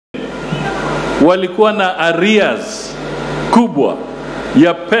walikuwa na arrears kubwa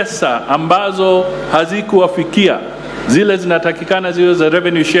ya pesa ambazo hazikuwafikia zile zinatakikana ziwe za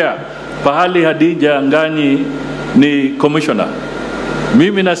revenue share, pahali Hadija Anganyi ni commissioner.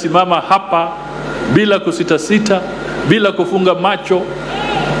 Mimi nasimama hapa bila kusita, bila kufunga macho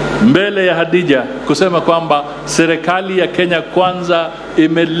mbele ya Hadija kusema kwamba serikali ya Kenya Kwanza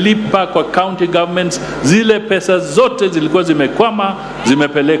imelipa kwa county governments zile pesa zote zilikuwa zimekwama,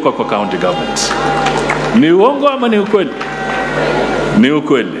 zimepelekwa kwa county governments. Ni uongo ama ni ukweli? Ni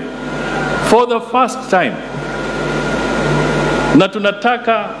ukweli. For the first time. Na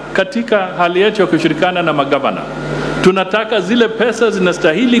tunataka katika hali yetu ya kushirikana na magavana, tunataka zile pesa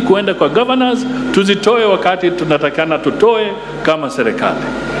zinastahili kuenda kwa governors tuzitoe wakati tunatakana tutoe kama serikali.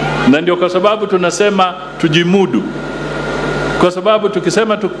 Na ndio kwa sababu tunasema tujimudu. Kwa sababu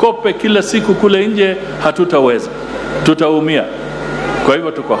tukisema tukope kila siku kule nje hatutaweza. Tutaumia. Kwa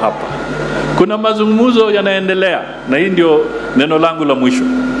hivyo tuko hapa. Kuna mazungumzo yanaendelea na hii ndio neno langu la mwisho.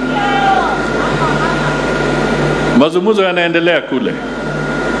 Mazungumzo yanaendelea kule.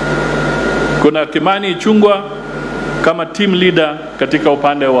 Kuna Kimani Ichung'wah kama team leader katika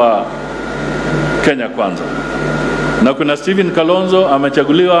upande wa Kenya Kwanza. Na kuna Stephen Kalonzo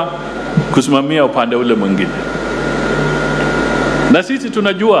amechaguliwa kusimamia upande ule mwingine. Na sisi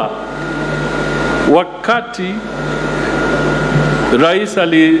tunajua wakati rais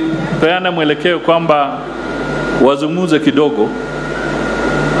alipeana mwelekeo kwamba wazungumze kidogo,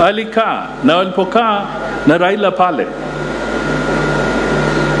 alikaa na walipokaa na Raila pale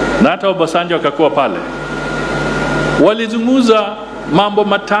na hata Obasanjo akakuwa pale, walizungumza mambo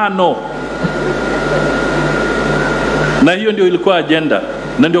matano, na hiyo ndio ilikuwa agenda.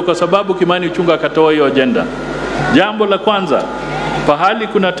 Na ndio kwa sababu Kimani Ichung'wah akatoa hiyo agenda. Jambo la kwanza, pahali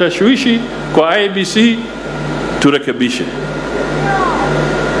kuna tashwishi kwa IEBC turekebishe.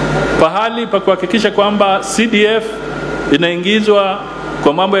 Pahali pa kuhakikisha kwamba CDF inaingizwa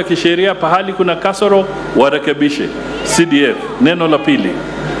kwa mambo ya kisheria, pahali kuna kasoro warekebishe CDF. Neno la pili.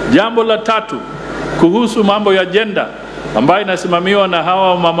 Jambo la tatu, kuhusu mambo ya agenda ambayo inasimamiwa na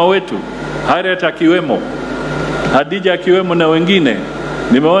hawa mama wetu, Harriet akiwemo, Hadija akiwemo na wengine.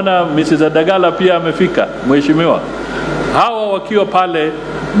 Nimeona Mrs. Adagala pia amefika, mheshimiwa. Hawa wakiwa pale,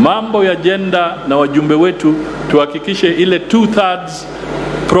 mambo ya agenda na wajumbe wetu tuhakikishe ile 2/3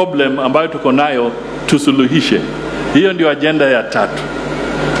 problem ambayo tuko nayo tusuluhishe. Hiyo ndio agenda ya tatu.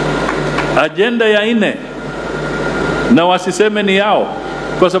 Agenda ya 4, na wasiseme ni yao,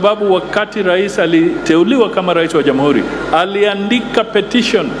 kwa sababu wakati rais aliteuliwa kama rais wa jamhuri, aliandika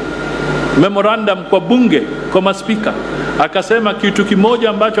petition memorandum kwa bunge, kwa maspika, akasema kitu kimoja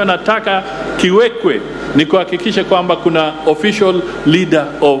ambacho anataka kiwekwe ni kuhakikisha kwamba kuna official leader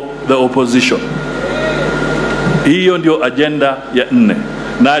of the opposition. Hiyo ndio agenda ya 4.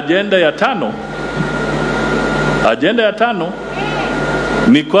 Na agenda ya 5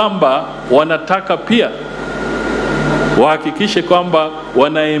 ni kwamba wanataka pia wahakikishe kwamba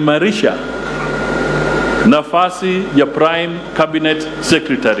wanaimarisha nafasi ya Prime Cabinet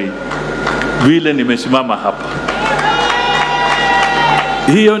Secretary vile nimesimama hapa.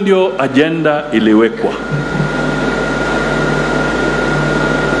 Hiyo ndio agenda iliwekwa.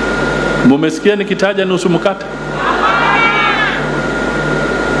 Mumesikia nikitaja nusu mkate?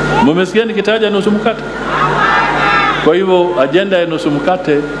 Mumesikia nikitaja nusu mkate? Kwa hivyo agenda ya nusu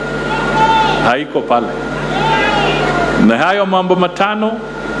mkate haiko pale. Na hayo mambo matano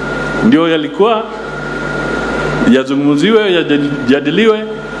ndio yalikuwa yazungumziwe, yajadiliwe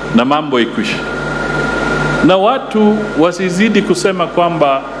na mambo ikwisha. Na watu wasizidi kusema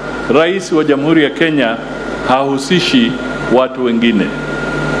kwamba rais wa Jamhuri ya Kenya hahusishi watu wengine.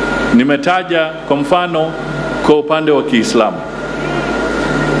 Nimetaja kwa mfano kwa upande wa Kiislamu.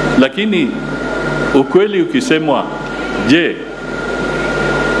 Lakini ukweli ukisemwa, je,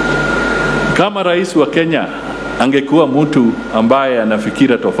 kama rais wa Kenya angekuwa mtu ambaye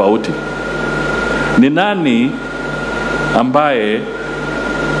anafikira tofauti, ni nani ambaye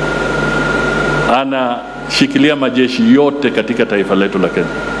anashikilia majeshi yote katika taifa letu la Kenya?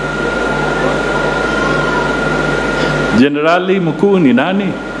 Jenerali mkuu ni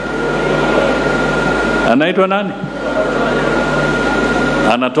nani? Anaitwa nani?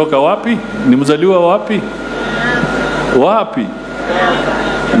 Anatoka wapi? Ni mzaliwa wapi? Wapi?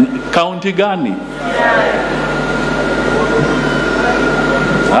 County gani?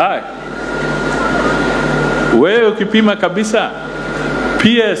 Hai. Wewe ukipima kabisa,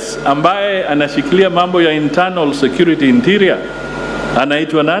 PS ambaye anashikilia mambo ya internal security, interior,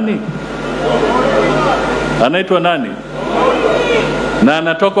 anaitwa nani? Anaitwa nani? Na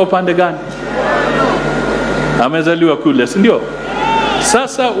anatoka upande gani? Amezaliwa kule, si ndio?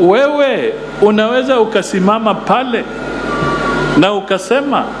 Sasa wewe unaweza ukasimama pale na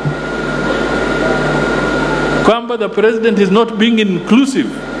ukasema kwamba the president is not being inclusive,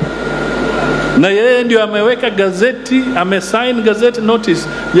 na yeye ndio ameweka gazeti, amesign gazette notice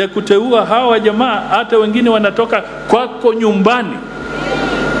ya kuteua hawa jamaa, hata wengine wanatoka kwako nyumbani,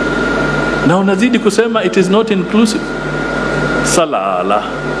 na unazidi kusema it is not inclusive. Salala.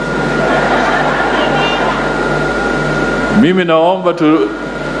 Mimi naomba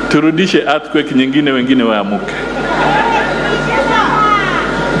turudishe earthquake nyingine, wengine waamuke.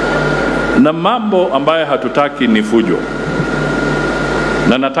 Na mambo ambayo hatutaki ni fujo.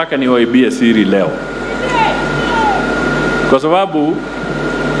 Na nataka niwaibie siri leo, kwa sababu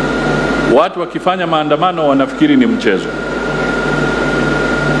watu wakifanya maandamano wanafikiri ni mchezo.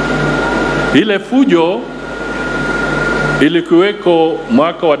 Ile fujo ilikuweko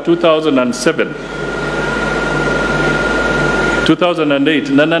mwaka wa 2007,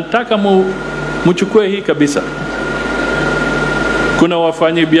 2008, na nataka mchukue hii kabisa. Kuna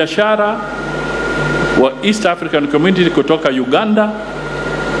wafanyi biashara wa East African Community kutoka Uganda,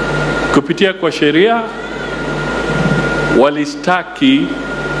 kupitia kwa sheria walistaki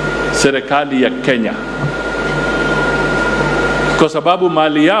serikali ya Kenya kwa sababu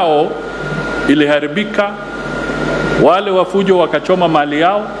mali yao iliharibika. Wale wafujo wakachoma mali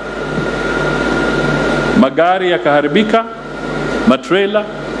yao, magari yakaharibika, matrailer,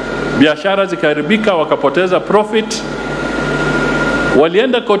 biashara zikaharibika, wakapoteza profit.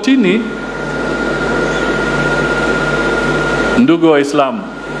 Walienda kotini. Ndugu wa Islamu,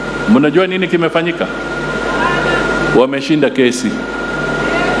 mnajua nini kimefanyika? Wameshinda kesi.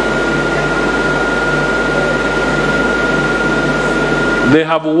 They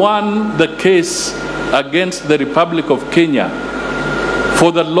have won the case against the Republic of Kenya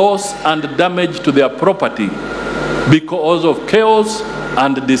for the loss and damage to their property because of chaos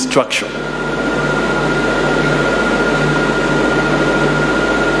and destruction.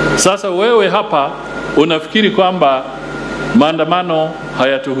 Sasa wewe hapa unafikiri kwamba maandamano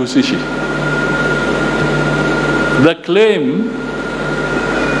hayatuhusishi. The claim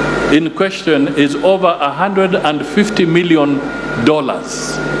in question is over $150 million.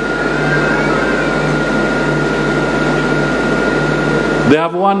 They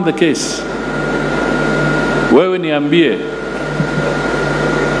have won the case. Wewe niambie,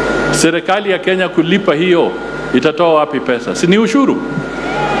 serikali ya Kenya kulipa hiyo itatoa wapi pesa? Si ni ushuru?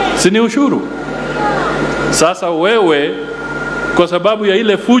 Si ni ushuru? Sasa wewe, kwa sababu ya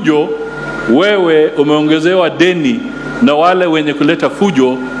ile fujo, wewe umeongezewa deni na wale wenye kuleta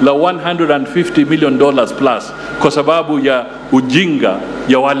fujo la $150 million plus, kwa sababu ya ujinga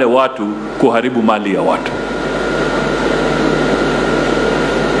ya wale watu kuharibu mali ya watu.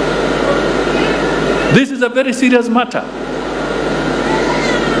 This is a very serious matter.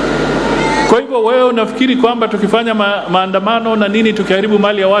 Kwa hivyo wewe unafikiri kwamba tukifanya maandamano na nini tukiharibu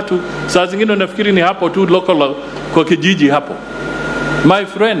mali ya watu, saa zingine unafikiri ni hapo tu local kwa kijiji hapo. My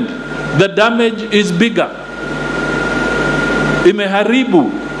friend, the damage is bigger.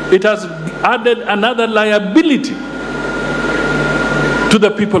 Imeharibu. It has added another liability to the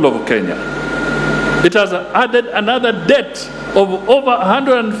people of Kenya. It has added another debt of over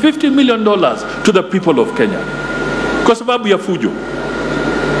 $150 million to the people of Kenya kwa sababu ya fujo.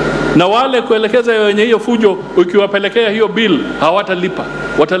 Na wale kuelekeza wenye hiyo fujo, ukiwapelekea hiyo bill hawatalipa.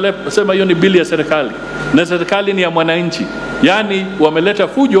 Watasema hiyo ni bill ya serikali, na serikali ni ya mwananchi. Yani wameleta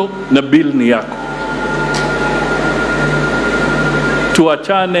fujo na bill ni yako.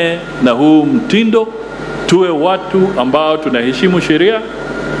 Tuachane na huu mtindo, tuwe watu ambao tunaheshimu sheria,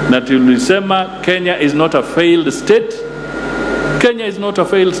 na tulisema Kenya is not a failed state. Kenya is not a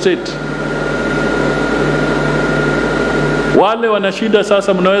failed state. Wale wana shida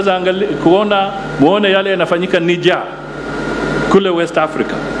sasa, mnaweza muone yale yanafanyika Niger kule West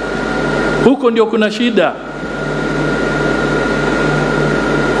Africa. Huko ndio kuna shida.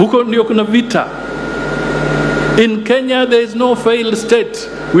 Huko ndio kuna vita. In Kenya there is no failed state.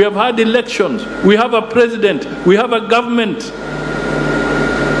 We have had elections. We have a president. We have a government.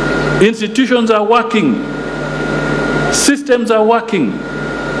 Institutions are working. Systems are working.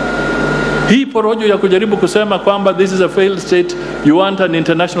 Hii porojo ya kujaribu kusema kwamba this is a failed state, you want an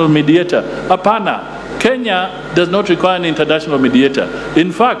international mediator. Hapana. Kenya does not require an international mediator.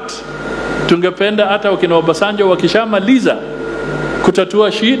 In fact, tungependa hata wakina Obasanjo wakishamaliza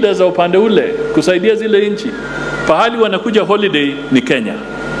kutatua shida za upande ule, kusaidia zile nchi, pahali wanakuja holiday ni Kenya.